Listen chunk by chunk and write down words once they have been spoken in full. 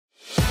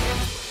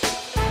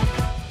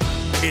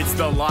It's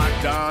the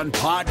Locked On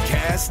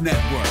Podcast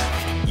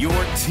Network, your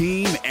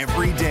team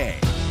every day.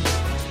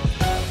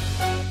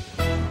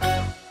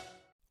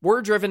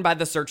 We're driven by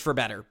the search for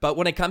better, but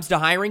when it comes to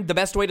hiring, the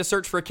best way to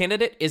search for a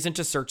candidate isn't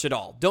to search at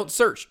all. Don't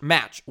search,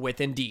 match with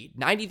Indeed.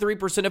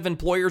 93% of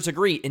employers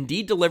agree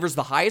Indeed delivers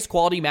the highest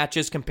quality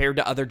matches compared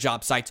to other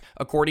job sites,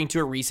 according to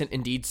a recent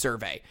Indeed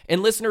survey.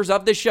 And listeners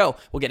of this show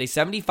will get a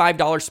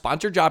 $75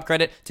 sponsored job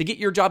credit to get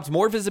your jobs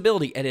more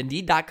visibility at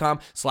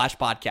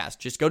Indeed.com/podcast.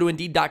 Just go to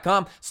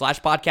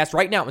Indeed.com/podcast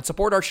right now and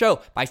support our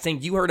show by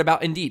saying you heard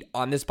about Indeed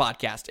on this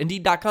podcast.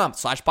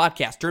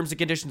 Indeed.com/podcast. Terms and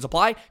conditions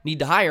apply. Need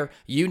to hire?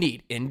 You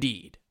need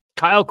Indeed.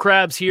 Kyle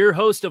Krabs here,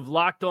 host of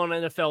Locked On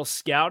NFL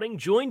Scouting.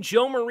 Join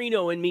Joe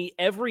Marino and me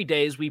every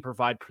day as we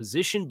provide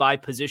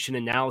position-by-position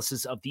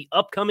analysis of the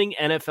upcoming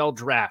NFL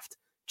Draft.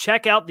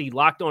 Check out the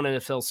Locked On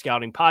NFL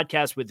Scouting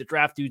podcast with the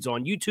Draft Dudes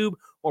on YouTube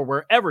or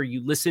wherever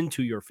you listen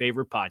to your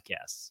favorite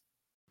podcasts.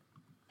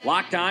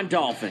 Locked On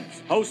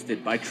Dolphins,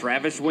 hosted by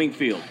Travis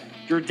Wingfield,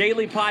 your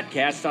daily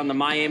podcast on the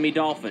Miami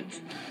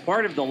Dolphins,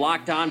 part of the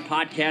Locked On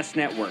Podcast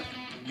Network,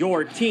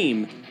 your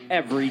team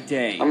every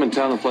day. I'm in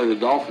town to play the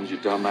Dolphins, you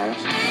dumbass.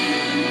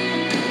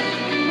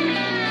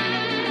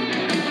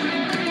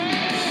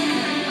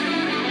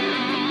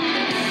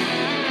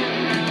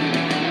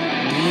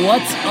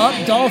 What's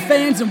up,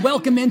 Dolphins, and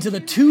welcome into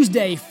the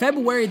Tuesday,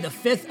 February the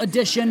 5th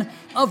edition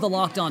of the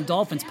Locked On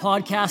Dolphins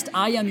podcast.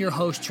 I am your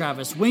host,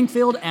 Travis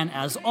Wingfield, and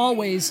as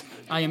always,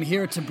 I am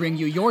here to bring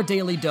you your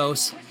daily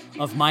dose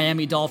of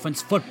Miami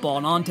Dolphins football.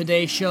 And on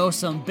today's show,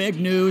 some big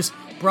news.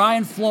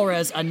 Brian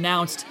Flores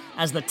announced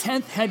as the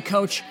 10th head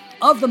coach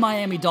of the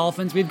Miami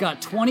Dolphins. We've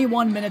got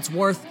 21 minutes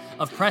worth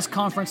of press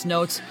conference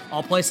notes.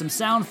 I'll play some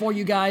sound for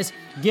you guys,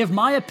 give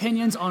my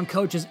opinions on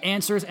coaches'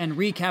 answers, and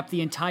recap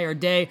the entire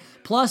day,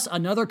 plus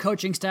another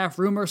coaching staff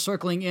rumor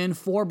circling in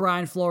for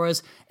Brian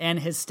Flores and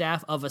his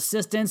staff of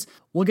assistants.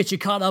 We'll get you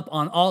caught up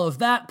on all of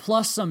that,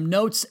 plus some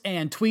notes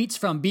and tweets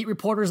from beat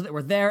reporters that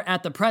were there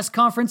at the press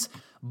conference.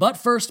 But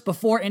first,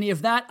 before any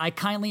of that, I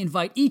kindly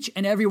invite each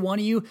and every one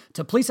of you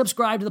to please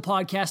subscribe to the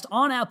podcast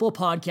on Apple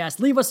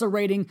Podcasts. Leave us a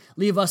rating,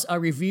 leave us a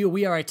review.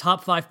 We are a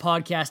top 5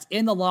 podcast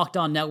in the Locked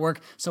On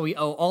Network, so we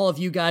owe all of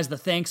you guys the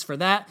thanks for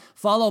that.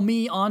 Follow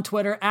me on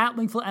Twitter at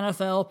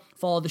WingfieldNFL.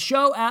 Follow the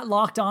show at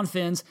Locked On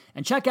Fins,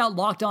 and check out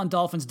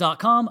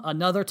LockedOnDolphins.com,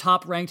 another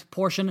top-ranked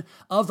portion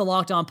of the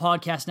Locked On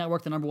Podcast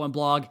Network, the number one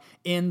blog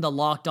in the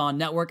Locked On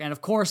Network. And of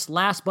course,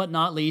 last but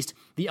not least,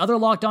 the other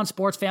Locked On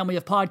Sports family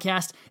of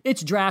podcasts.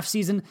 It's draft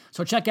season,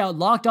 so check out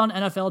Locked On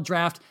NFL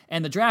Draft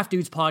and the Draft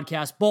Dudes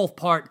podcast, both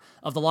part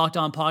of the Locked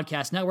On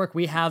Podcast Network.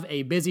 We have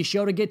a busy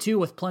show to get to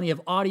with plenty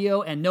of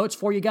audio and notes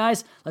for you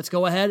guys. Let's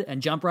go ahead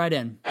and jump right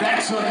in.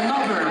 That's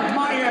another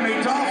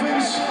Miami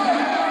Dolphins.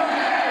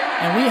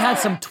 And we had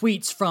some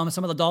tweets from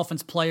some of the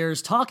Dolphins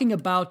players talking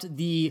about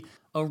the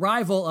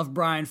arrival of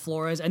Brian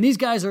Flores, and these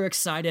guys are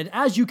excited,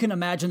 as you can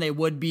imagine they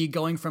would be,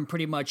 going from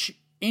pretty much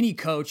any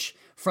coach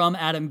from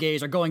Adam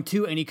Gase, or going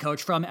to any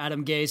coach from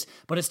Adam Gase.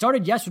 But it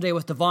started yesterday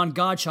with Devon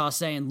Godshaw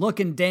saying,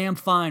 looking damn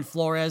fine,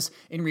 Flores,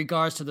 in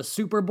regards to the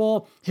Super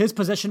Bowl. His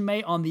position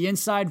mate on the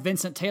inside,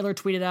 Vincent Taylor,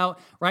 tweeted out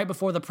right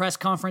before the press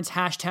conference,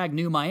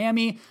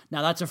 #NewMiami.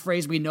 Now, that's a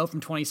phrase we know from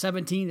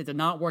 2017. It did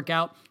not work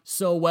out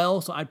so well,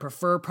 so I'd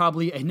prefer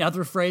probably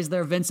another phrase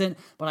there, Vincent,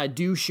 but I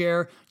do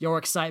share your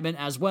excitement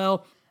as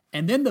well.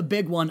 And then the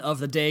big one of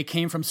the day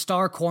came from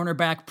star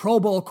cornerback, Pro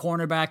Bowl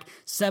cornerback,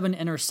 7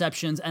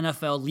 interceptions,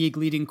 NFL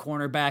league-leading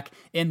cornerback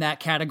in that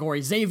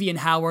category, Xavier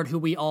Howard, who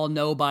we all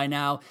know by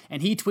now.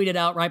 And he tweeted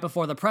out right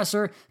before the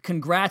presser,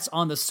 "Congrats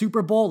on the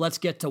Super Bowl, let's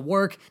get to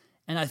work."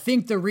 And I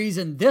think the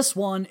reason this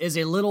one is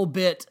a little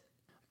bit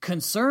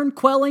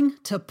concern-quelling,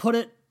 to put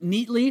it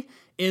neatly,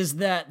 is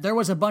that there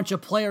was a bunch of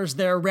players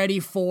there ready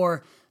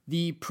for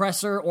the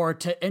presser or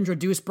to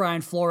introduce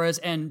Brian Flores,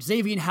 and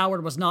Xavier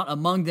Howard was not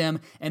among them.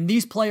 And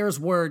these players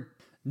were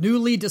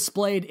newly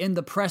displayed in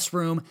the press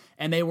room,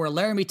 and they were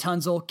Laramie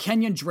Tunzel,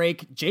 Kenyon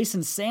Drake,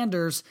 Jason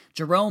Sanders,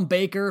 Jerome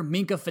Baker,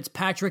 Minka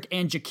Fitzpatrick,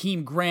 and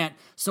Jakeem Grant.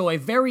 So a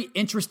very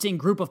interesting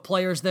group of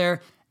players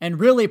there, and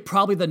really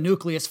probably the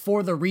nucleus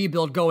for the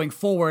rebuild going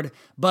forward.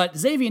 But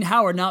Xavier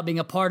Howard not being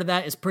a part of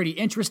that is pretty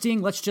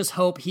interesting. Let's just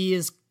hope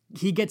he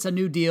gets a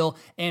new deal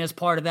and is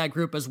part of that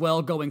group as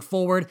well going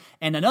forward.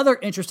 And another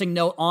interesting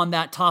note on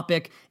that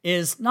topic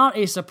is not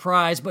a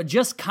surprise, but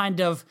just kind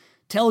of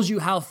tells you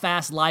how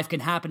fast life can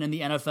happen in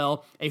the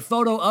NFL. A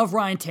photo of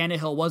Ryan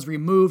Tannehill was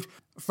removed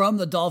from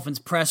the Dolphins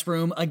press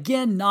room.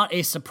 Again, not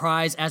a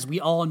surprise, as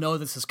we all know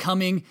this is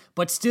coming,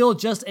 but still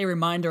just a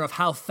reminder of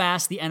how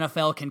fast the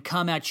NFL can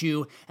come at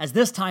you, as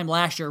this time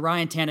last year,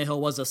 Ryan Tannehill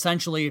was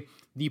essentially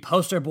the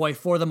poster boy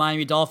for the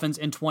Miami Dolphins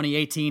in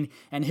 2018,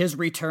 and his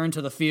return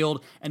to the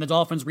field, and the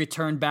Dolphins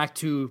returned back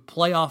to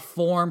playoff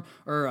form,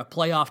 or a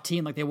playoff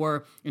team like they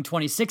were in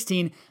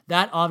 2016.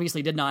 That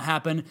obviously did not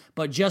happen,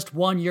 but just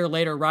 1 year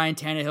later, Ryan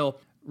Tannehill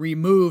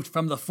removed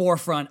from the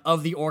forefront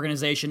of the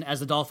organization as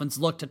the Dolphins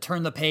look to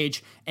turn the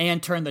page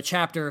and turn the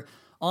chapter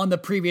on the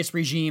previous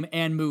regime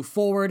and move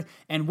forward.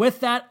 And with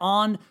that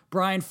on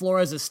Brian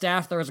Flores'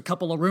 staff, there was a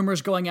couple of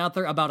rumors going out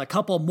there about a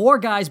couple more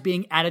guys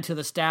being added to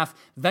the staff,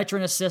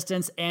 veteran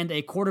assistants and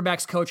a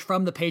quarterbacks coach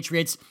from the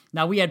Patriots.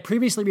 Now, we had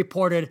previously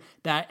reported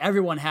that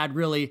everyone had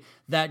really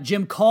that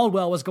Jim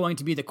Caldwell was going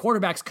to be the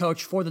quarterbacks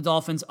coach for the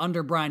Dolphins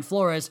under Brian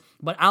Flores,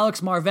 but Alex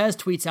Marvez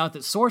tweets out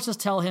that sources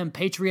tell him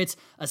Patriots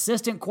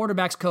assistant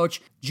quarterbacks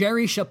coach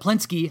Jerry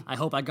Shaplinsky, I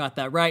hope I got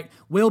that right,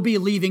 will be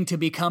leaving to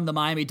become the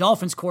Miami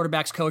Dolphins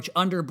quarterbacks coach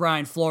under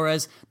Brian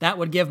Flores. That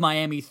would give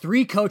Miami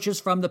 3 coaches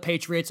from the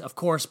Patriots, of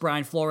course,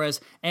 Brian Flores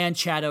and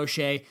Chad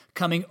O'Shea,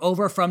 coming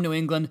over from New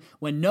England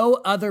when no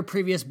other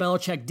previous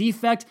Belichick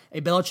defect, a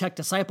Belichick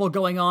disciple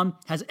going on,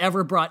 has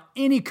ever brought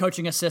any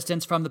coaching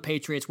assistants from the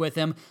Patriots with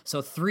him.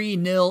 So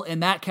 3-0 in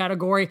that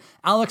category.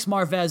 Alex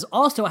Marvez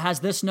also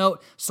has this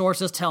note.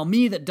 Sources tell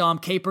me that Dom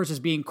Capers is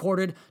being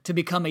courted to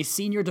become a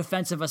senior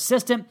defensive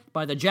assistant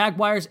by the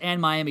Jaguars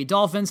and Miami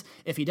Dolphins.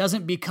 If he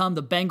doesn't become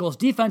the Bengals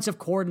defensive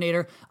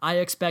coordinator, I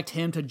expect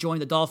him to join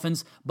the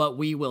Dolphins, but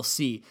we will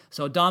see.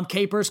 So Dom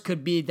Capers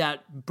could be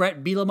that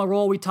Brett Bielema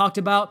role we talked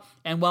about,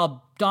 and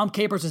while Dom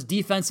Capers'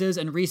 defenses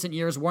in recent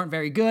years weren't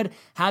very good,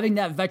 having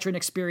that veteran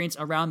experience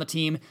around the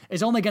team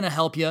is only going to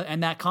help you,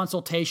 and that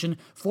consultation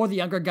for the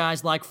younger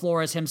guys like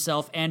Flores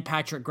himself and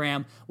Patrick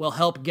Graham will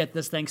help get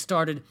this thing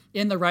started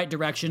in the right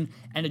direction,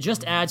 and it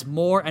just adds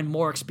more and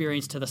more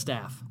experience to the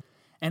staff.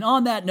 And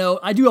on that note,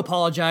 I do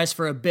apologize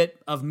for a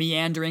bit of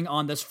meandering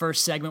on this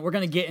first segment. We're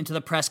going to get into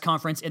the press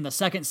conference in the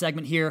second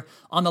segment here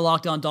on the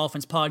Locked On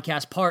Dolphins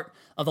podcast, part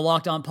of the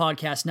Locked On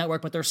Podcast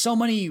Network, but there's so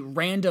many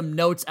random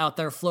notes out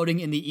there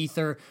floating in the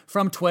ether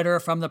from Twitter,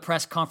 from the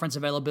press conference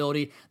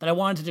availability, that I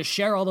wanted to just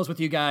share all those with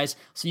you guys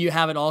so you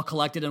have it all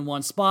collected in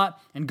one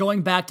spot. And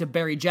going back to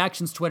Barry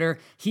Jackson's Twitter,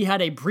 he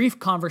had a brief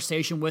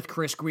conversation with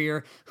Chris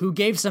Grier, who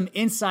gave some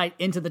insight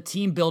into the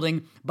team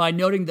building by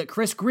noting that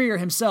Chris Grier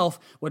himself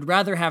would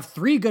rather have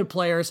 3 good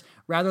players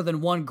rather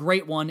than 1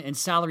 great one in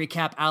salary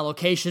cap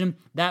allocation.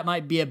 That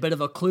might be a bit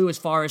of a clue as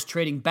far as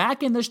trading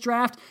back in this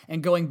draft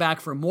and going back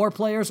for more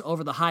players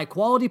over the high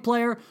quality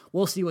player.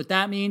 We'll see what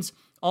that means.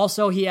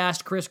 Also, he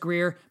asked Chris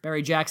Grier,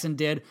 Barry Jackson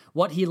did,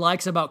 what he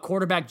likes about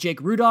quarterback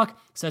Jake Rudock.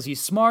 Says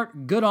he's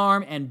smart, good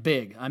arm, and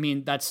big. I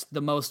mean, that's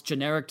the most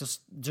generic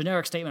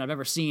statement I've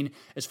ever seen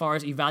as far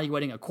as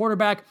evaluating a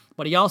quarterback,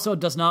 but he also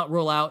does not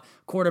rule out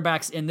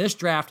quarterbacks in this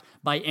draft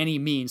by any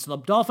means. So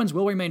the Dolphins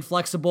will remain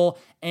flexible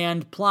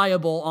and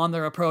pliable on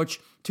their approach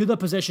to the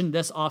position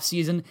this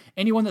offseason.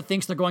 Anyone that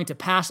thinks they're going to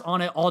pass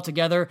on it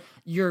altogether,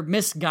 you're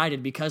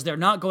misguided, because they're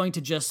not going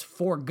to just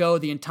forego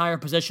the entire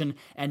position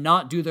and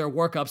not do their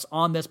workups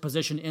on this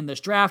position in this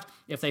draft.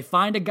 If they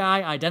find a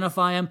guy,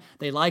 identify him,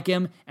 they like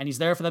him, and he's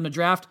there for them to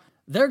draft,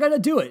 they're going to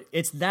do it.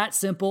 It's that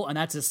simple, and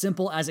that's as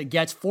simple as it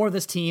gets for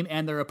this team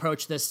and their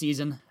approach this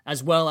season,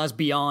 as well as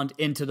beyond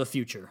into the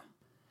future.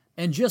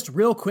 And just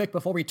real quick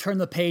before we turn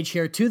the page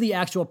here to the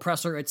actual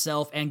presser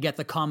itself and get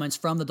the comments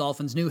from the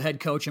Dolphins' new head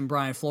coach and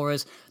Brian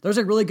Flores, there's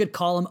a really good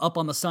column up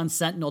on the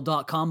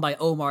SunSentinel.com by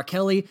Omar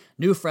Kelly,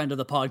 new friend of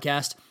the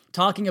podcast,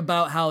 talking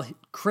about how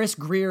Chris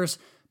Grier's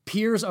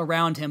peers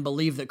around him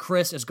believe that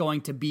Chris is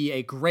going to be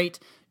a great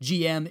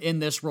GM in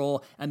this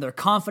role, and they're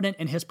confident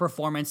in his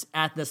performance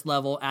at this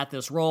level, at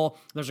this role.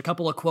 There's a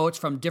couple of quotes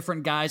from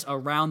different guys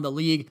around the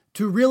league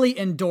to really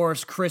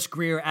endorse Chris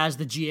Grier as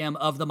the GM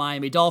of the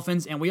Miami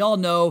Dolphins, and we all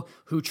know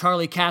who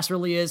Charlie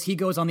Casserly is. He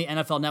goes on the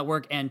NFL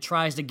Network and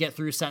tries to get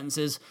through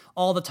sentences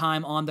all the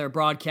time on their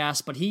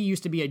broadcasts, but he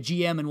used to be a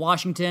GM in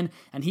Washington,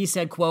 and he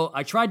said, quote,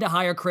 "I tried to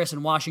hire Chris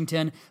in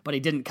Washington, but he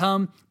didn't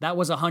come. That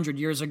was 100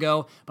 years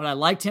ago, but I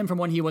liked him from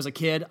when he was a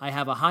kid. I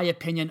have a high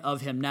opinion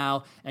of him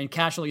now," and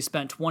Casserly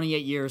spent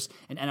 28 years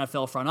in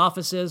NFL front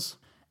offices.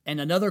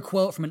 And another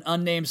quote from an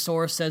unnamed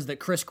source says that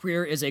Chris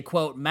Grier is a,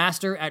 quote,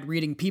 "master at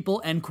reading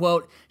people," end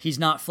quote. He's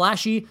not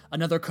flashy.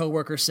 Another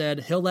coworker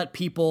said he'll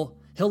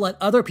let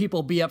other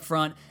people be up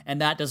front, and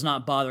that does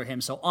not bother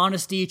him. So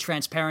honesty,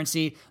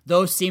 transparency,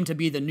 those seem to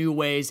be the new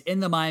ways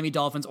in the Miami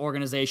Dolphins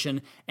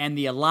organization, and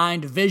the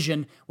aligned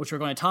vision, which we're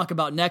going to talk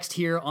about next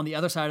here on the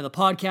other side of the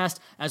podcast.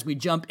 As we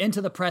jump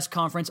into the press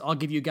conference, I'll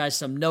give you guys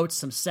some notes,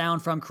 some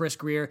sound from Chris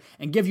Grier,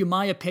 and give you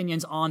my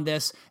opinions on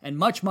this and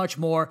much, much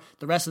more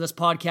the rest of this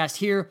podcast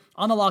here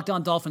on the Locked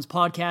On Dolphins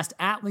podcast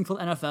at Wingfield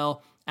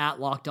NFL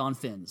at Locked On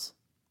Fins.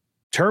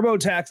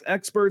 TurboTax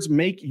experts,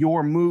 make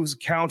your moves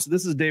count.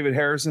 This is David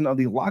Harrison of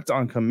the Locked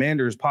On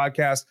Commanders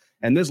podcast,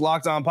 and this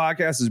Locked On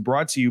podcast is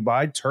brought to you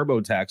by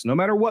TurboTax. No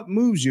matter what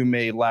moves you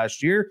made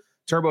last year,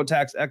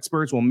 TurboTax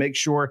experts will make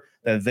sure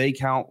that they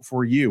count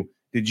for you.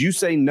 Did you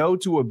say no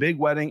to a big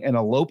wedding and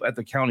elope at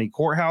the county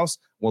courthouse?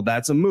 Well,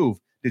 that's a move.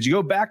 Did you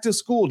go back to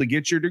school to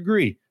get your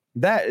degree?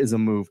 That is a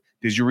move.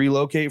 Did you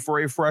relocate for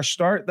a fresh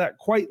start? That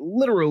quite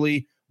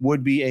literally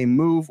would be a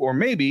move. Or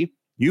maybe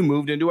you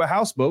moved into a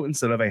houseboat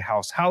instead of a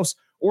house,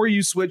 or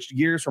you switched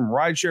gears from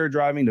rideshare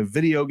driving to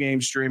video game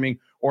streaming,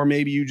 or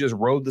maybe you just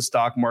rode the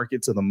stock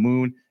market to the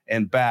moon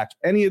and back.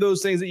 Any of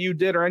those things that you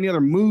did or any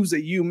other moves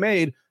that you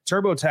made,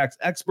 TurboTax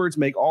experts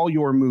make all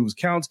your moves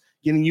count,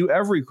 getting you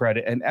every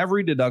credit and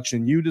every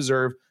deduction you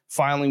deserve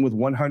filing with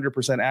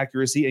 100%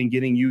 accuracy, and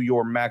getting you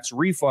your max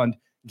refund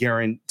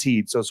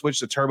guaranteed. So switch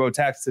to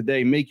TurboTax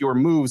today. Make your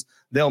moves.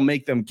 They'll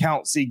make them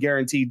count. See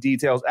guaranteed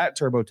details at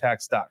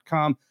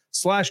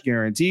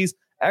turbotax.com/guarantees.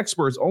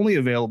 Experts only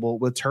available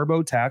with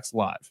TurboTax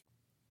Live.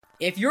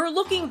 If you're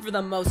looking for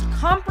the most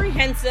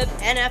comprehensive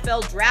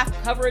NFL draft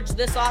coverage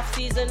this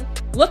offseason,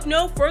 look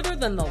no further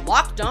than the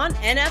Locked On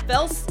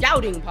NFL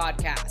Scouting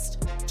Podcast.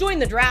 Join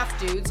the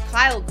draft dudes,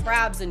 Kyle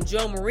Krabs and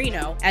Joe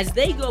Marino, as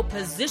they go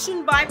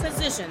position by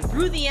position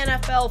through the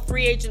NFL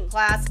free agent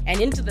class and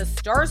into the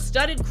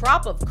star-studded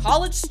crop of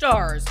college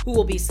stars who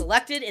will be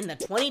selected in the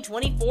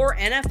 2024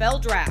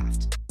 NFL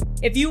Draft.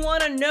 If you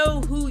want to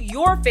know who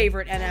your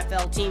favorite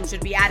NFL team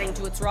should be adding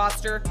to its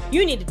roster,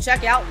 you need to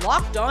check out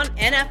Locked On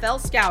NFL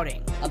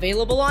Scouting,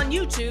 available on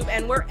YouTube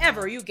and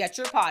wherever you get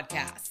your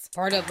podcasts.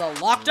 Part of the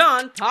Locked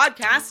On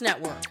Podcast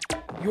Network,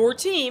 your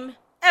team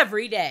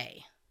every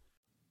day.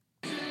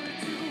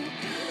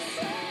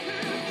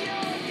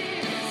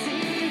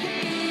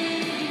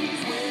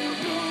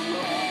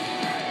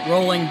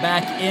 Rolling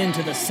back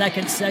into the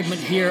second segment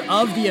here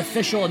of the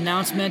official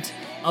announcement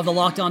of the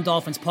Locked On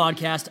Dolphins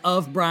podcast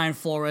of Brian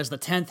Flores, the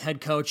 10th head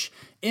coach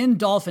in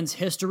Dolphins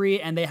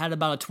history, and they had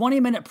about a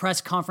 20-minute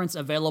press conference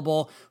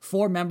available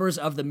for members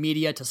of the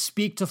media to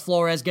speak to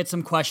Flores, get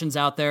some questions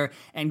out there,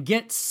 and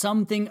get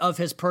something of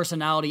his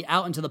personality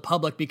out into the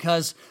public,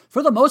 because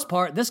for the most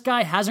part, this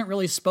guy hasn't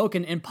really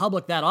spoken in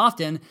public that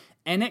often,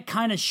 and it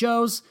kind of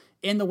shows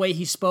in the way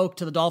he spoke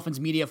to the Dolphins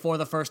media for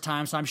the first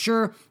time. So I'm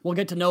sure we'll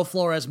get to know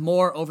Flores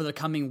more over the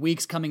coming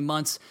weeks, coming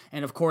months,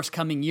 and of course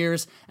coming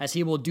years, as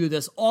he will do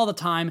this all the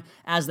time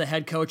as the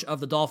head coach of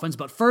the Dolphins.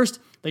 But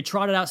first, they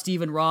trotted out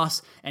Stephen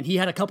Ross, and he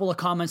had a couple of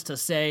comments to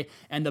say,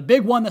 and the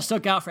big one that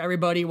stuck out for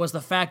everybody was the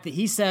fact that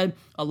he said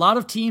a lot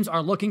of teams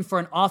are looking for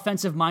an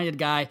offensive-minded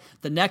guy,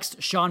 the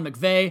next Sean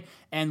McVay,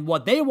 and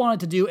what they wanted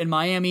to do in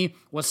Miami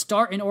was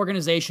start an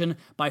organization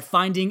by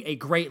finding a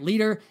great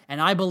leader,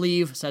 and I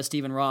believe, says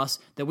Stephen Ross,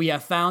 that we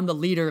have found the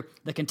leader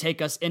that can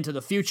take us into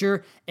the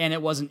future, and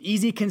it was an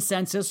easy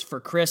consensus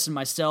for Chris and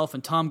myself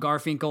and Tom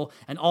Garfinkel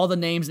and all the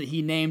names that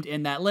he named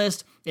in that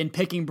list in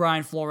picking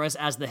Brian Flores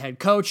as the head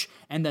coach.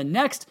 And then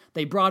next,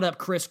 they brought up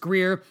Chris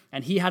Grier,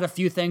 and he had a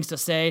few things to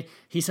say.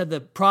 He said the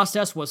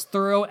process was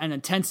thorough and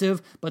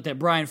intensive, but that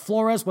Brian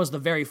Flores was the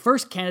very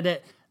first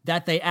candidate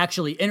that they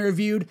actually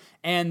interviewed,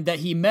 and that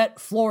he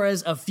met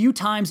Flores a few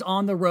times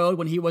on the road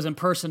when he was in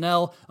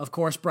personnel. Of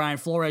course, Brian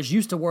Flores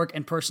used to work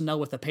in personnel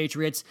with the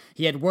Patriots.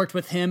 He had worked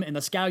with him in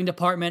the scouting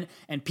department,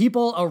 and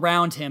people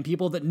around him,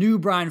 people that knew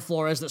Brian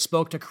Flores that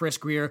spoke to Chris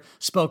Grier,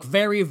 spoke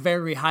very,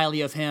 very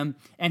highly of him,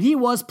 and he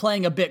was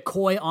playing a bit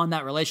coy on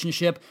that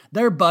relationship.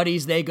 They're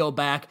buddies, they go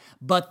back,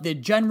 but the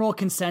general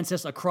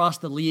consensus across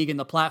the league and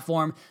the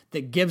platform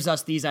that gives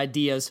us these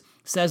ideas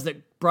says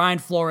that Brian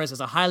Flores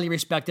is a highly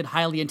respected,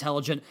 highly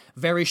intelligent,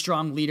 very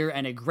strong leader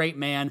and a great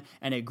man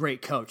and a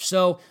great coach.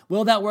 So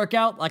will that work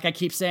out? Like I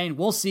keep saying,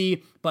 we'll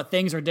see, but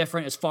things are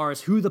different as far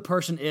as who the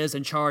person is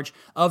in charge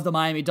of the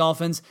Miami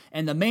Dolphins.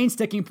 And the main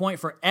sticking point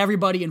for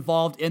everybody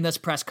involved in this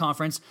press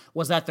conference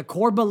was that the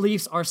core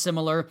beliefs are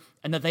similar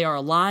and that they are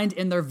aligned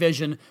in their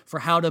vision for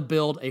how to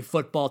build a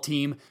football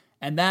team.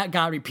 And that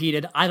got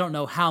repeated, I don't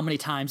know how many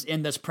times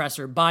in this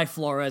presser by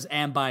Flores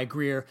and by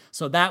Grier.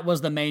 So that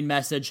was the main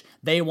message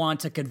they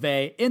want to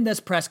convey in this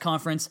press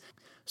conference.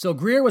 So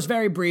Grier was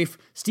very brief.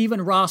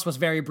 Stephen Ross was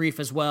very brief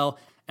as well.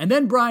 And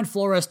then Brian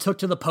Flores took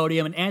to the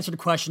podium and answered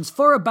questions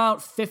for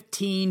about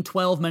 15,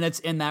 12 minutes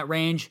in that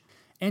range.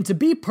 And to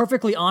be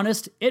perfectly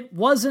honest, it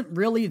wasn't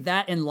really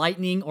that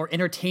enlightening or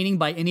entertaining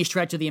by any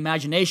stretch of the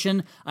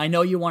imagination. I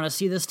know you want to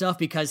see this stuff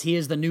because he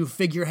is the new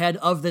figurehead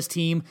of this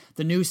team,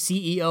 the new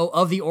CEO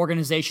of the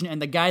organization, and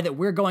the guy that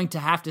we're going to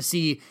have to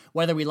see,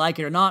 whether we like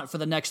it or not, for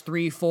the next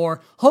 3, 4,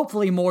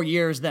 hopefully more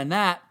years than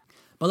that.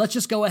 But let's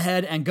just go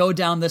ahead and go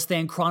down this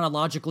thing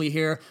chronologically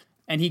here.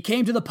 And he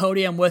came to the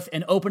podium with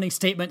an opening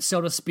statement,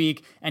 so to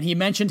speak, and he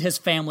mentioned his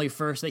family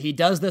first, that he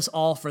does this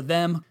all for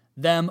them,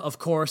 of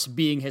course,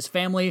 being his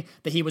family,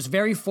 that he was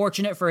very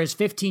fortunate for his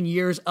 15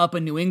 years up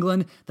in New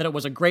England, that it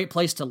was a great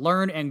place to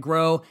learn and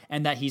grow,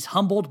 and that he's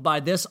humbled by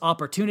this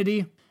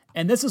opportunity.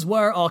 And this is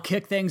where I'll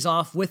kick things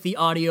off with the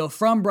audio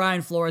from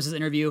Brian Flores'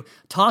 interview,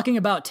 talking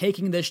about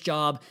taking this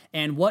job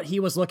and what he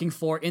was looking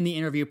for in the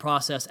interview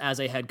process as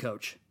a head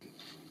coach.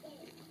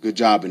 Good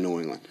job in New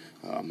England.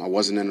 I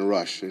wasn't in a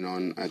rush,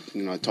 and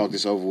I talked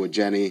this over with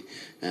Jenny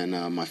and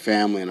my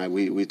family, and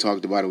we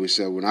talked about it. We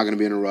said we're not going to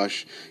be in a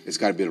rush. It's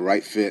got to be the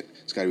right fit.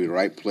 It's got to be the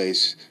right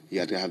place. You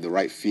have to have the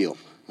right feel.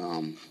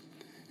 And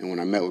when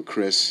I met with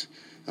Chris,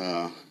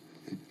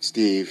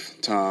 Steve,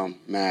 Tom,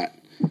 Matt,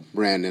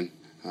 Brandon,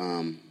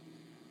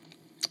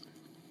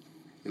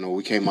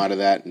 we came out of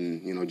that,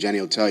 and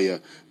Jenny will tell you,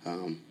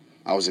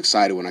 I was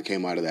excited when I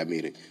came out of that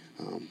meeting.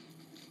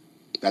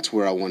 That's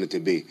where I wanted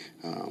to be,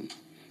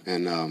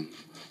 and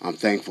I'm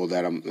thankful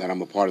that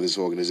I'm a part of this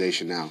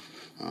organization now.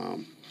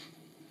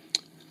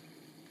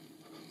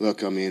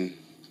 Look, I mean,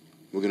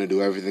 we're going to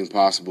do everything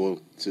possible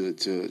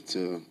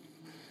to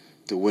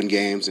win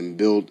games and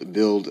build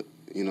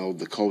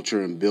the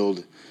culture and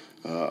build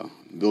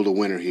build a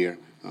winner here,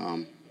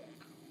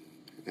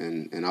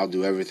 and I'll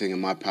do everything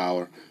in my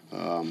power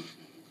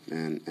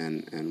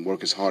and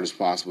work as hard as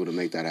possible to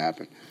make that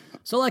happen.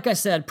 So like I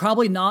said,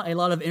 probably not a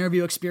lot of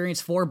interview experience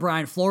for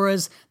Brian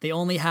Flores. They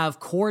only have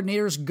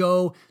coordinators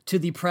go to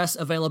the press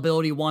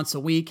availability once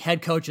a week.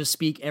 Head coaches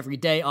speak every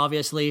day,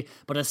 obviously,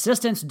 but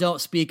assistants don't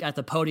speak at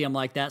the podium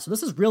like that. So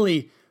this is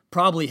really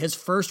probably his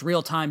first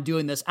real time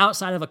doing this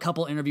outside of a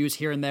couple interviews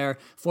here and there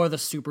for the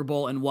Super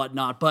Bowl and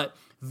whatnot. But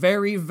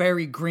very,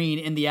 very green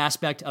in the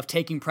aspect of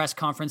taking press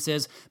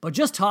conferences, but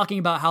just talking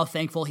about how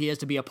thankful he is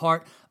to be a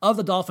part of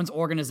the Dolphins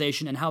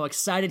organization and how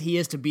excited he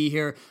is to be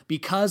here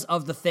because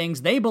of the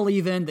things they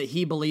believe in, that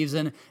he believes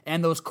in,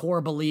 and those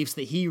core beliefs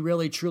that he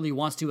really truly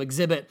wants to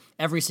exhibit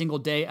every single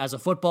day as a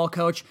football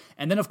coach.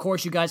 And then, of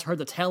course, you guys heard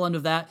the tail end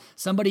of that.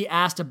 Somebody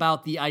asked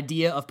about the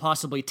idea of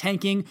possibly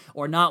tanking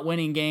or not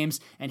winning games,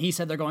 and he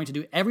said they're going to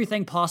do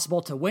everything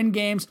possible to win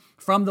games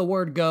from the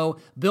word go,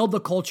 build the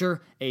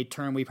culture, a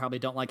term we probably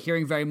don't like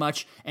hearing very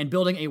much, and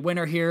building a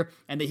winner here,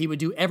 and that he would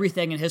do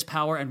everything in his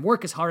power and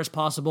work as hard as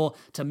possible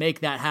to make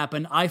that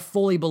happen. I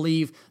fully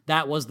believe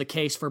that was the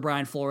case for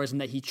Brian Flores, and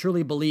that he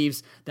truly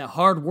believes that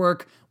hard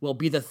work will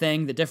be the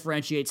thing that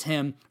differentiates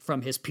him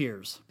from his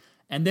peers.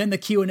 And then the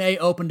Q&A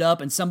opened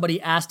up, and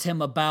somebody asked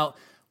him about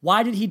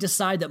why did he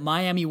decide that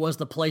Miami was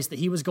the place that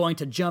he was going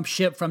to jump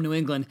ship from New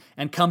England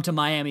and come to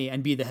Miami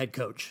and be the head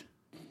coach.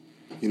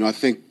 I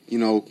think,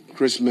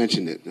 Chris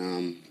mentioned it.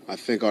 I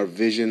think our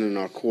vision and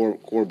our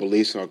core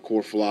beliefs, our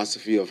core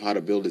philosophy of how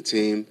to build a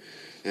team,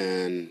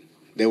 and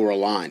they were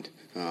aligned.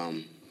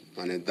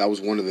 And that was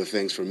one of the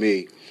things for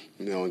me,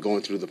 in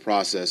going through the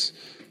process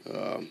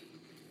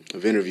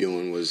of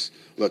interviewing was,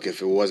 look,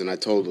 if it wasn't, I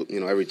told,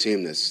 every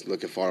team this,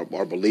 look, if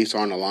our beliefs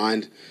aren't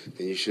aligned,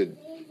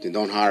 then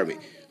don't hire me.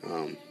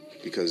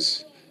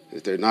 Because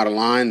if they're not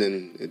aligned,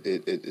 then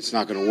it's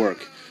not going to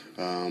work.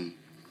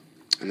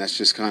 And that's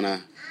just kind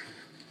of,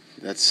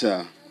 that's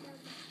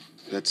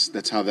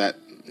how that,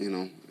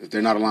 if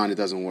they're not aligned, it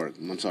doesn't work.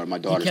 I'm sorry, my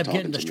daughter's talking to me. He kept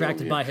getting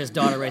distracted by his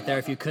daughter right there,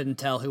 if you couldn't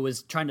tell, who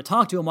was trying to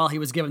talk to him while he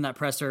was giving that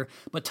presser.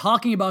 But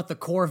talking about the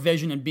core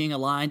vision and being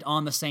aligned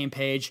on the same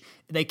page,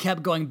 they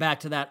kept going back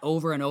to that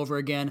over and over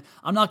again.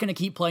 I'm not going to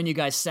keep playing you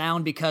guys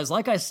sound because,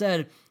 like I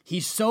said,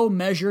 he's so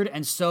measured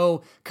and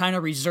so kind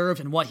of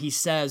reserved in what he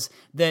says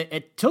that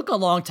it took a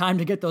long time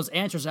to get those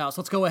answers out.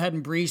 So let's go ahead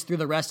and breeze through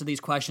the rest of these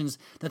questions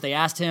that they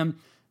asked him.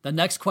 The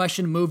next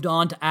question moved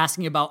on to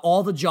asking about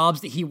all the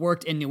jobs that he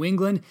worked in New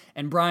England,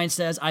 and Brian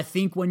says, I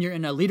think when you're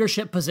in a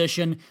leadership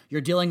position,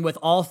 you're dealing with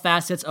all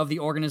facets of the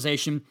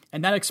organization,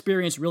 and that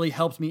experience really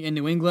helped me in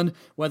New England,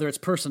 whether it's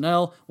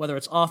personnel, whether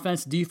it's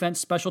offense, defense,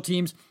 special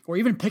teams, or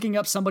even picking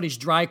up somebody's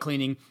dry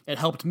cleaning. It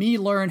helped me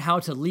learn how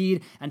to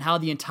lead and how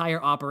the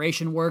entire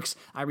operation works.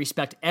 I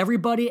respect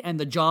everybody and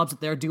the jobs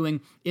that they're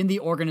doing in the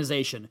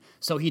organization.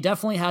 So he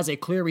definitely has a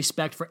clear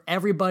respect for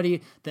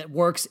everybody that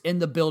works in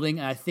the building,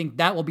 and I think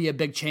that will be a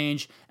big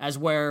change, as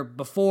where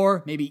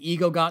before maybe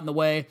ego got in the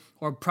way,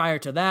 or prior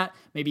to that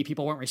maybe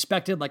people weren't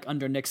respected, like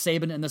under Nick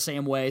Saban in the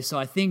same way. So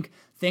I think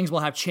things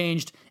will have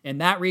changed in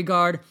that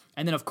regard.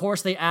 And then of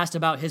course they asked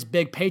about his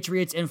big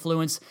Patriots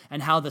influence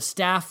and how the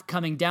staff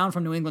coming down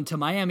from New England to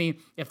Miami,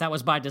 if that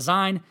was by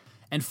design.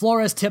 And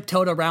Flores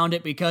tiptoed around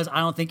it because I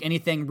don't think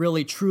anything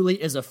really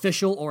truly is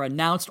official or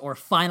announced or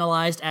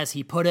finalized, as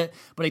he put it,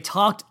 but he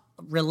talked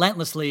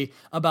relentlessly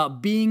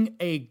about being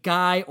a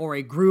guy or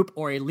a group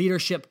or a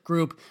leadership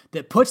group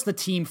that puts the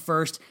team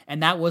first,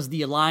 and that was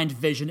the aligned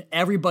vision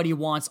everybody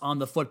wants on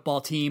the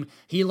football team.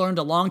 He learned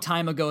a long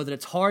time ago that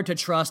it's hard to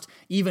trust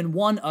even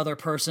one other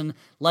person,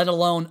 let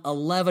alone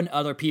 11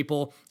 other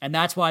people, and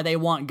that's why they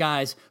want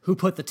guys who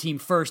put the team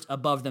first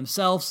above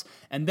themselves.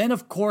 And then,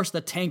 of course,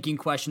 the tanking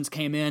questions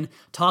came in,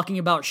 talking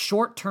about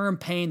short-term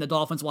pain the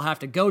Dolphins will have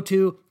to go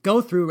through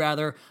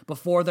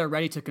before they're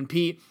ready to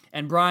compete.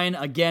 And Brian,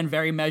 again,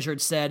 very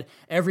measured, said,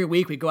 every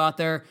week we go out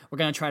there, we're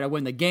going to try to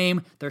win the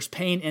game. There's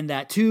pain in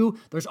that too.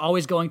 There's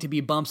always going to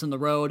be bumps in the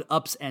road,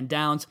 ups and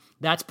downs.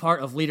 That's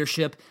part of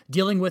leadership.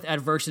 Dealing with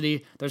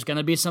adversity, there's going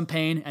to be some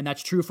pain, and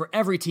that's true for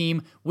every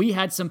team. We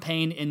had some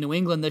pain in New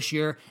England this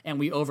year, and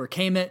we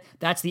overcame it.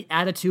 That's the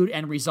attitude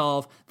and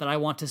resolve that I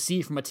want to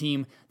see from a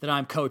team that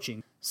I'm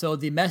coaching. So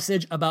the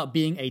message about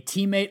being a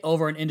teammate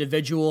over an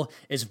individual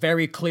is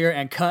very clear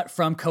and cut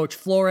from Coach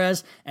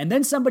Flores. And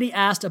then somebody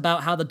asked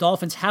about how the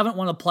Dolphins haven't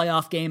won a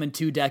playoff game in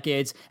 2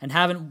 decades and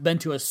haven't been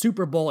to a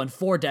Super Bowl in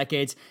 4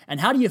 decades. And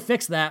how do you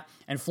fix that?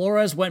 And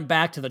Flores went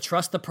back to the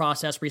trust the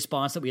process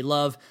response that we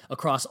love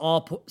across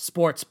all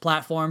sports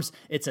platforms.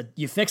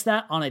 You fix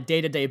that on a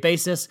day-to-day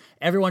basis.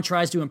 Everyone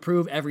tries to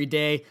improve every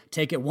day.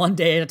 Take it one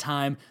day at a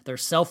time.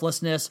 There's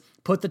selflessness,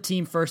 put the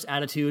team first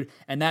attitude,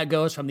 and that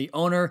goes from the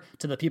owner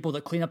to the people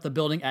that clean up the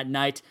building at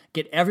night.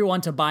 Get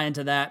everyone to buy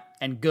into that,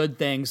 and good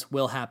things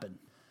will happen.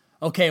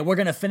 Okay, we're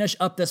going to finish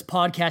up this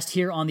podcast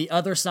here on the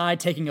other side,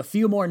 taking a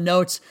few more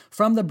notes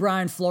from the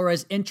Brian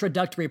Flores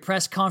introductory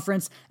press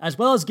conference, as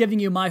well as giving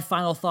you my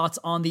final thoughts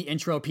on the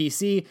intro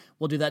PC.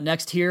 We'll do that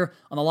next here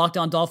on the Locked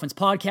On Dolphins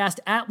podcast,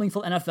 at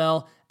Wingfield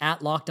NFL,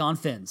 at Locked On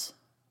Fins.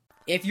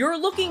 If you're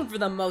looking for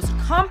the most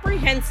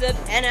comprehensive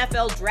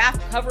NFL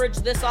draft coverage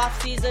this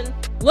offseason,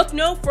 look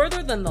no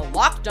further than the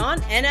Locked On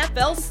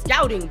NFL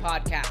Scouting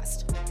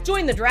Podcast.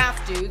 Join the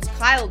draft dudes,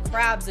 Kyle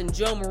Krabs and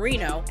Joe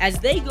Marino, as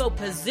they go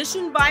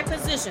position by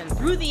position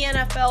through the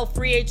NFL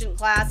free agent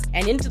class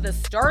and into the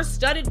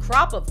star-studded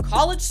crop of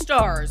college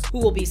stars who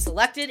will be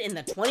selected in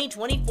the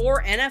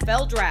 2024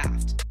 NFL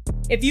Draft.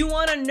 If you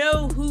want to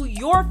know who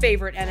your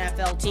favorite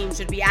NFL team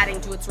should be adding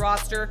to its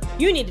roster,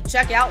 you need to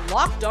check out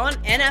Locked On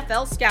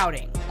NFL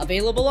Scouting,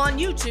 available on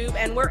YouTube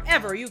and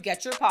wherever you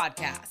get your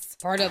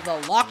podcasts. Part of the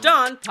Locked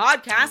On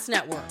Podcast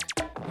Network,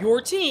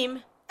 your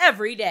team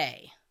every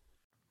day.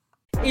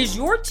 Is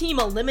your team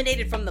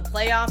eliminated from the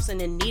playoffs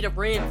and in need of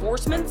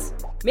reinforcements?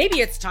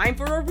 Maybe it's time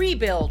for a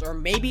rebuild, or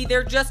maybe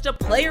they're just a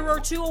player or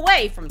two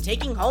away from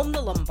taking home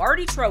the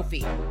Lombardi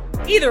Trophy.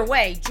 Either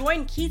way,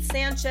 join Keith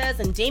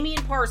Sanchez and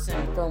Damian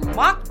Parson for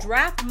Mock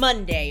Draft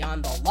Monday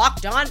on the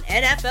Locked On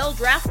NFL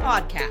Draft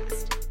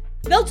Podcast.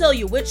 They'll tell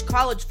you which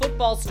college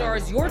football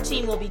stars your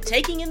team will be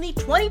taking in the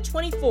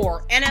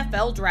 2024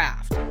 NFL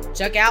Draft.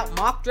 Check out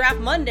Mock Draft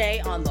Monday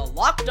on the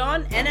Locked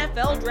On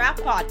NFL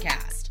Draft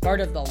Podcast, part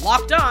of the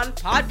Locked On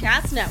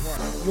Podcast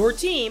Network, your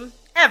team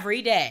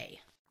every day.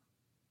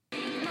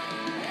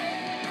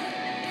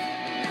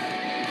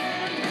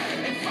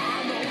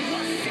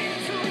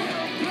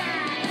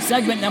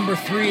 Segment number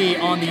 3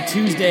 on the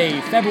Tuesday,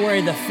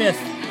 February the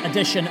 5th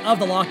edition of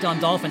the Locked On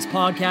Dolphins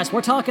podcast.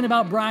 We're talking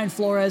about Brian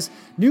Flores,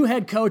 new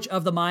head coach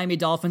of the Miami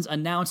Dolphins,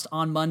 announced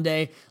on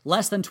Monday,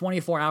 less than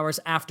 24 hours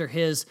after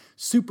his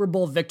Super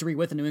Bowl victory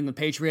with the New England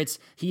Patriots.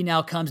 He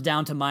now comes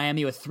down to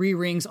Miami with 3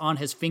 rings on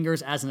his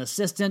fingers as an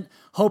assistant,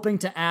 hoping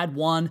to add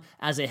 1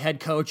 as a head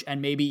coach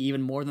and maybe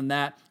even more than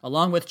that,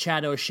 along with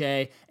Chad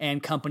O'Shea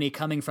and company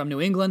coming from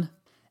New England.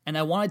 And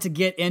I wanted to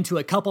get into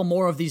a couple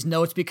more of these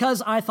notes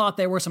because I thought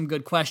there were some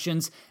good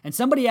questions. And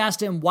somebody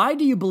asked him, why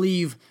do you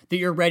believe that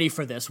you're ready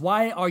for this?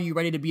 Why are you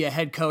ready to be a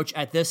head coach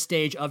at this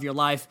stage of your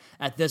life,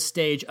 at this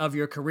stage of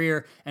your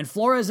career? And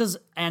Flores'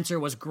 answer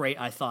was great,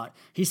 I thought.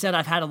 He said,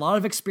 I've had a lot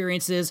of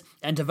experiences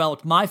and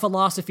developed my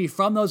philosophy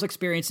from those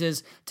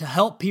experiences to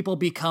help people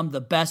become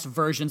the best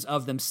versions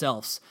of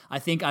themselves. I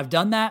think I've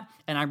done that,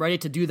 and I'm ready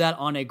to do that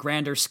on a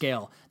grander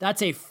scale.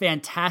 That's a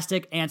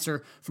fantastic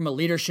answer from a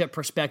leadership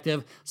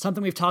perspective,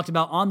 something we've talked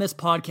about on this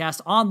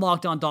podcast, on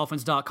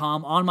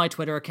LockedOnDolphins.com, on my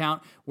Twitter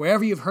account.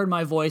 Wherever you've heard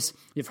my voice,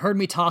 you've heard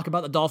me talk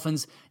about the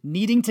Dolphins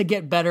needing to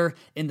get better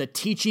in the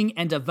teaching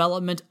and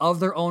development of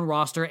their own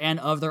roster and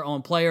of their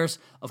own players.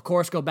 Of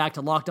course, go back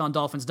to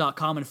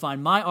LockedOnDolphins.com and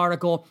find my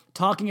article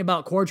talking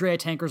about Cordrea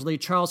Tankersley,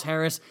 Charles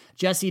Harris,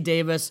 Jesse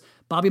Davis,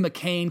 Bobby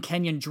McCain,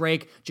 Kenyon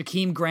Drake,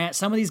 Jakeem Grant,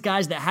 some of these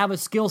guys that have a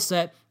skill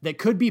set that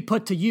could be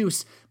put to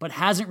use, but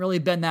hasn't really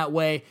been that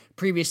way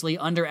previously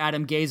under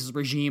Adam Gaze's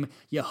regime.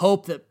 You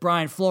hope that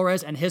Brian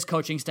Flores and his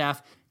coaching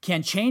staff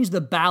can change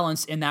the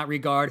balance in that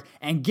regard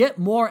and get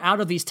more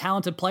out of these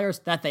talented players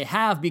that they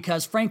have,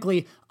 because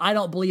frankly, I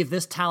don't believe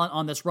this talent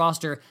on this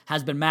roster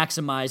has been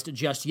maximized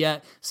just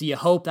yet. So you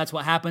hope that's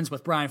what happens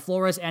with Brian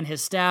Flores and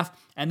his staff.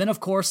 And then, of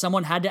course,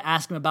 someone had to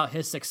ask him about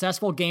his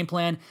successful game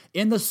plan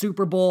in the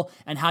Super Bowl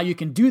and how you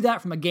can do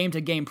that from a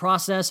game-to-game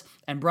process.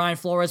 And Brian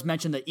Flores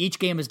mentioned that each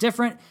game is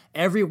different.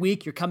 Every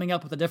week, you're coming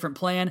up with a different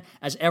plan,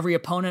 as every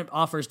opponent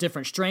offers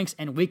different strengths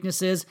and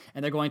weaknesses,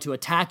 and they're going to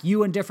attack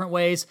you in different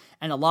ways.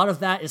 And a lot of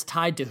that is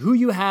tied to who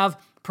you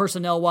have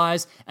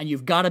personnel-wise, and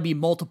you've got to be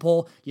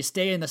multiple. You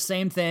stay in the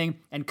same thing,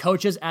 and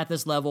coaches at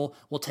this level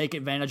will take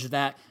advantage of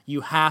that.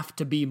 You have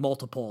to be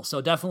multiple.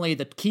 So definitely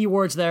the key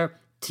words there: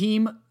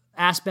 team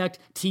aspect,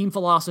 team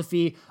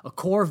philosophy, a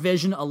core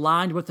vision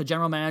aligned with the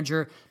general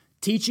manager,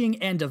 teaching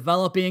and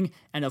developing,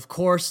 and of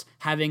course,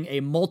 having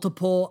a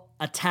multiple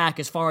attack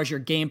as far as your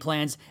game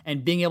plans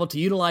and being able to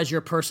utilize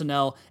your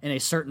personnel in a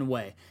certain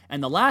way.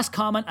 And the last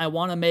comment I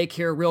want to make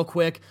here real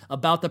quick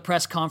about the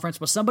press conference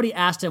was somebody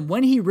asked him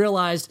when he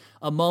realized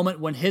a moment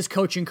when his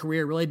coaching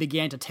career really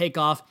began to take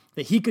off,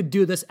 that he could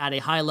do this at a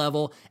high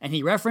level, and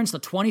he referenced the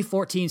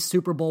 2014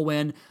 Super Bowl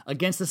win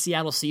against the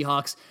Seattle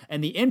Seahawks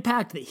and the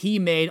impact that he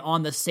made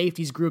on the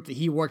safeties group that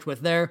he worked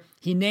with there.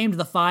 He named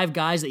the 5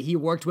 guys that he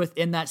worked with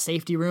in that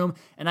safety room,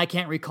 and I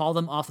can't recall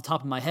them off the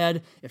top of my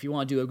head. If you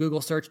want to do a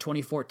Google search,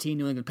 2014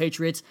 New England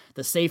Patriots,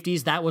 the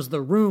safeties, that was the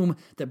room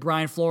that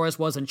Brian Flores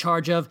was in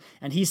charge of,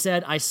 and he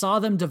said, I saw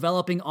them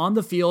developing on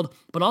the field,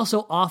 but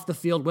also off the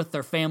field with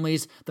their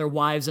families, their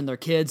wives, and their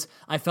kids.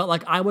 I felt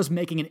like I was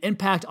making an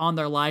impact on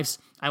their lives.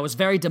 I was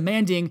very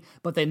demanding,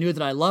 but they knew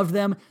that I loved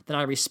them, that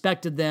I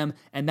respected them,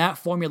 and that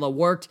formula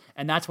worked,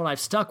 and that's what I've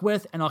stuck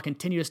with, and I'll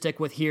continue to stick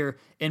with here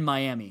in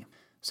Miami.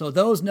 So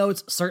those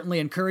notes certainly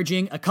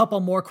encouraging. A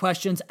couple more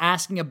questions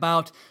asking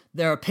about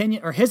their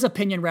opinion, or his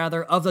opinion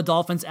rather, of the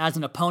Dolphins as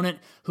an opponent,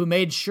 who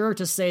made sure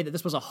to say that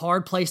this was a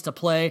hard place to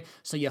play.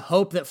 So you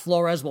hope that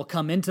Flores will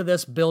come into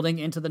this building,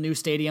 into the new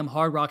stadium,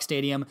 Hard Rock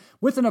Stadium,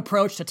 with an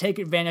approach to take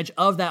advantage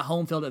of that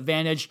home field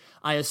advantage.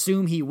 I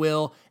assume he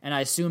will, and I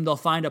assume they'll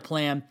find a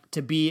plan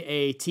to be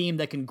a team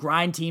that can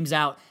grind teams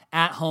out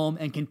at home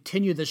and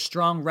continue this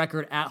strong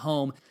record at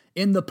home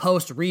in the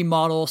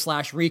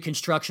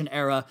post-remodel/reconstruction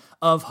era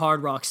of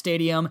Hard Rock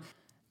Stadium.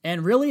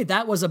 And really,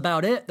 that was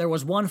about it. There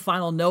was one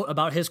final note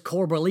about his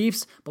core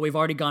beliefs, but we've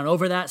already gone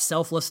over that.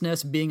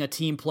 Selflessness, being a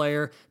team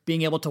player,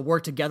 being able to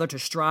work together to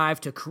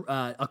strive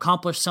to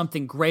accomplish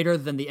something greater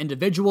than the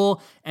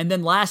individual. And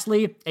then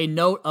lastly, a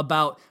note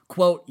about,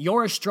 quote,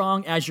 "You're as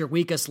strong as your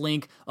weakest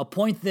link," a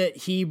point that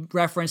he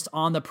referenced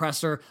on the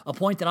presser, a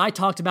point that I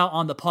talked about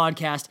on the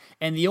podcast,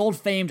 and the old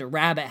famed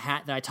rabbit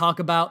hat that I talk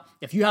about.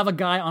 If you have a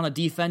guy on a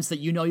defense that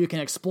you know you can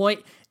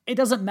exploit, it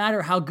doesn't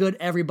matter how good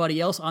everybody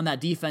else on that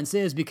defense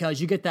is,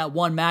 because you get that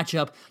one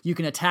matchup, you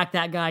can attack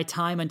that guy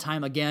time and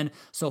time again.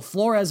 So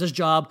Flores'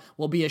 job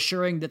will be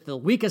assuring that the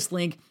weakest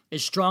link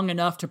is strong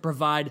enough to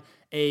provide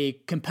a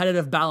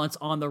competitive balance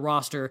on the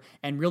roster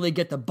and really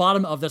get the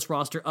bottom of this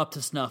roster up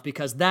to snuff,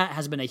 because that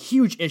has been a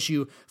huge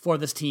issue for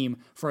this team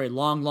for a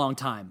long, long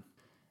time.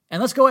 And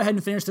let's go ahead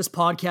and finish this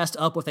podcast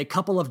up with a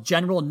couple of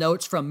general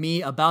notes from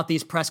me about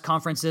these press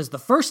conferences. The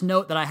first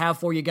note that I have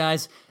for you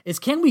guys is,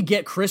 can we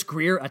get Chris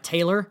Grier a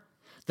tailor?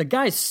 The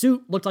guy's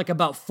suit looked like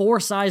about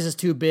 4 sizes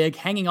too big,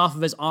 hanging off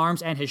of his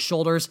arms and his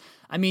shoulders.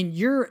 I mean,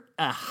 you're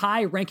a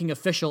high-ranking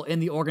official in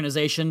the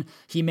organization.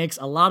 He makes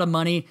a lot of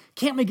money.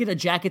 Can't we get a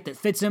jacket that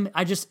fits him?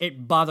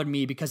 It bothered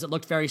me because it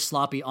looked very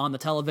sloppy on the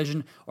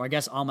television, or I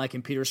guess on my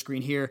computer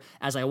screen here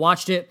as I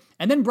watched it.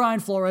 And then Brian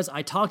Flores,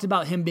 I talked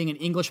about him being an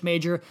English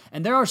major,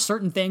 and there are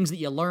certain things that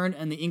you learn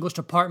in the English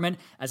department,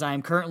 as I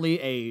am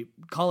currently a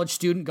college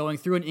student going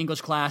through an English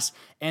class,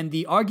 and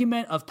the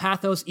argument of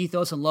pathos,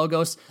 ethos, and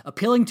logos,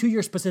 appealing to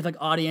your specific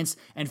audience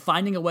and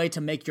finding a way to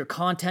make your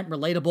content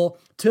relatable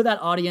to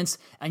that audience.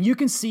 And you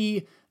can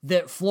see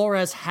that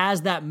Flores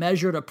has that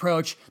measured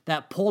approach,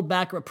 that pulled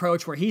back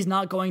approach, where he's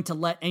not going to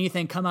let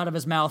anything come out of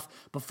his mouth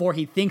before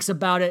he thinks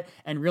about it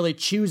and really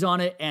chews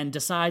on it and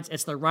decides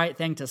it's the right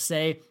thing to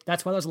say.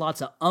 That's why there's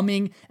lots of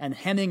umming and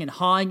hemming and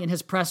hawing in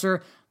his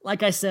presser.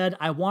 Like I said,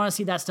 I want to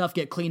see that stuff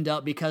get cleaned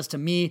up, because to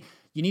me,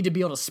 you need to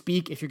be able to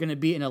speak if you're going to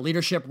be in a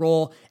leadership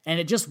role, and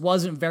it just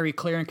wasn't very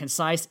clear and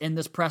concise in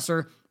this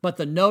presser. But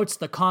the notes,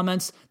 the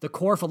comments, the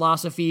core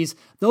philosophies,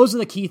 those are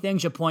the key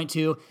things you point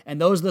to,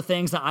 and those are the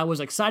things that I was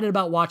excited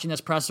about watching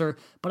this presser,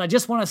 but I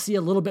just want to see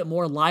a little bit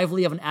more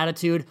lively of an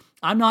attitude.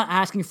 I'm not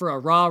asking for a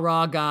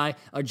rah-rah guy,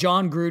 a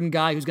John Gruden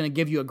guy who's going to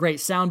give you a great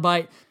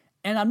soundbite.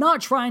 And I'm not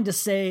trying to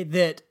say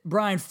that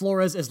Brian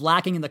Flores is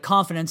lacking in the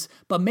confidence,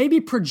 but maybe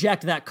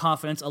project that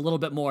confidence a little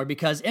bit more,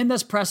 because in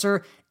this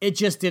presser, it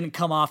just didn't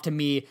come off to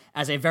me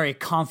as a very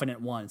confident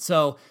one.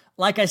 So,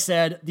 like I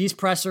said, these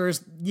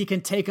pressers, you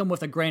can take them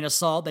with a grain of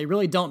salt. They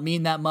really don't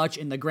mean that much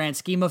in the grand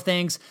scheme of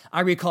things. I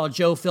recall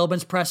Joe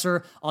Philbin's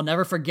presser. I'll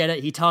never forget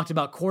it. He talked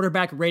about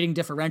quarterback rating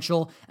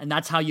differential, and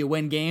that's how you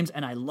win games,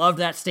 and I loved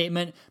that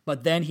statement,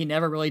 but then he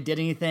never really did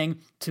anything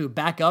to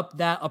back up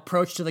that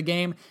approach to the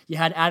game. You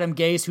had Adam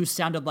Gase, who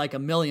sounded like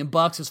 $1 million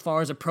as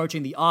far as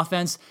approaching the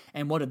offense,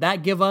 and what did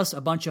that give us? A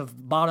bunch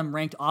of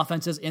bottom-ranked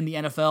offenses in the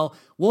NFL.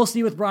 We'll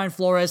see with Brian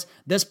Flores.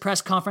 This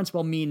press conference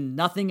will mean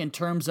nothing in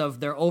terms of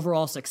their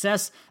overall success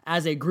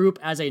as a group,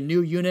 as a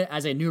new unit,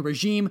 as a new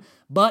regime,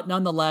 but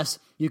nonetheless,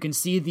 you can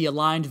see the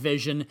aligned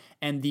vision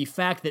and the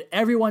fact that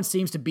everyone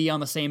seems to be on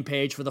the same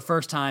page for the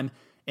first time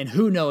in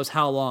who knows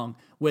how long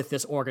with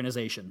this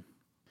organization.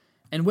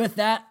 And with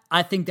that,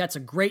 I think that's a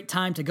great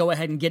time to go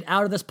ahead and get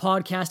out of this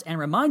podcast and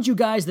remind you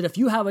guys that if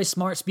you have a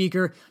smart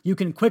speaker, you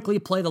can quickly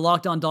play the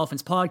Locked On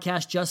Dolphins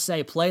podcast. Just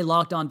say play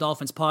Locked On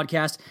Dolphins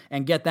podcast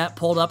and get that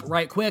pulled up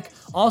right quick.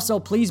 Also,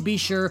 please be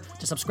sure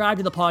to subscribe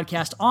to the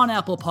podcast on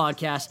Apple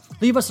Podcasts.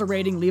 Leave us a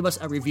rating, leave us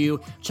a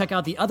review. Check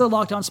out the other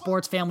Locked On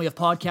Sports family of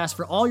podcasts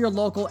for all your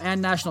local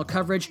and national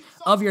coverage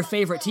of your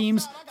favorite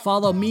teams.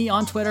 Follow me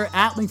on Twitter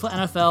at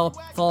LinkfulNFL.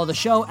 Follow the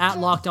show at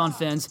Locked On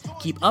Fins.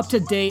 Keep up to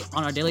date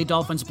on our daily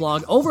Dolphins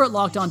blog over at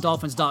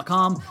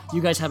LockedOnDolphins.com.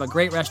 You guys have a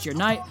great rest of your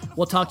night.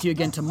 We'll talk to you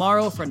again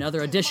tomorrow for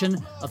another edition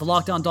of the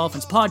Locked On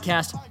Dolphins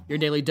podcast, your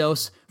daily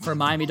dose for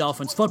Miami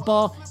Dolphins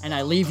football. And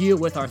I leave you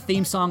with our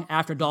theme song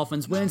after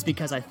Dolphins wins,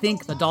 because I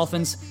think the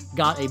Dolphins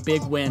got a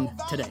big win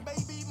today.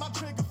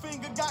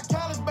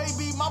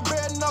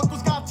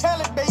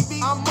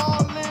 I'm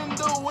all in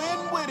the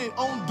wind with it.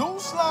 On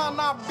Deuce line,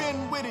 I've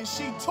been with it.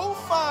 She too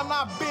fine,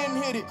 I've been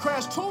hit it.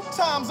 Crashed 2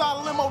 times,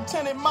 I limo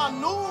tinted my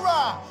new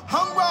ride.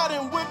 I'm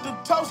riding with the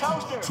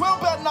toaster.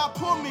 12 better not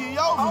pull me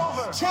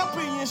over.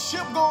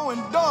 Championship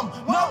going dumb.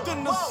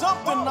 Nothing to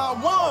something, I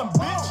won,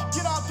 bitch.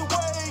 Get out the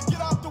way,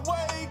 get out the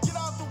way, get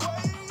out the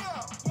way,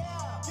 yeah.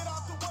 Get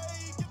out the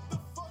way, get the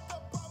fuck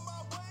up on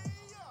my way,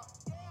 yeah.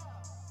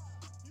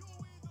 You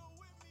either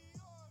with me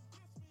or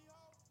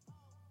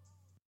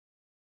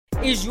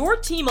against me. Is your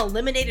team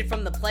eliminated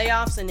from the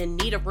playoffs and in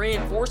need of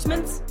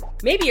reinforcements?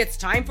 Maybe it's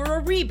time for a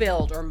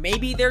rebuild, or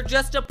maybe they're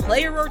just a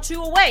player or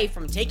two away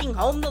from taking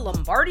home the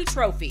Lombardi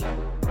Trophy.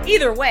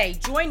 Either way,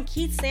 join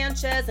Keith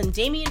Sanchez and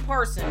Damian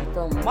Parson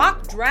for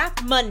Mock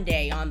Draft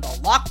Monday on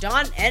the Locked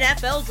On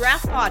NFL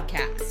Draft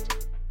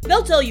Podcast.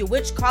 They'll tell you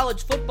which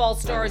college football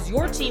stars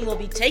your team will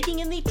be taking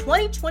in the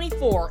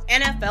 2024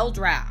 NFL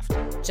Draft.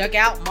 Check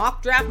out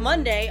Mock Draft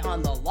Monday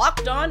on the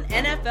Locked On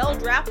NFL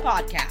Draft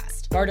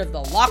Podcast, part of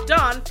the Locked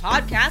On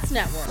Podcast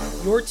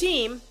Network, your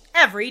team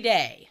every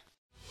day.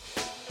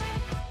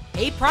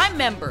 Hey, Prime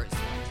members,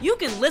 you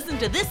can listen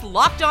to this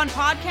Locked On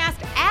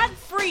podcast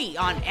ad-free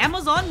on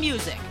Amazon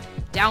Music.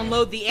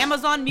 Download the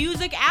Amazon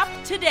Music app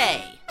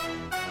today.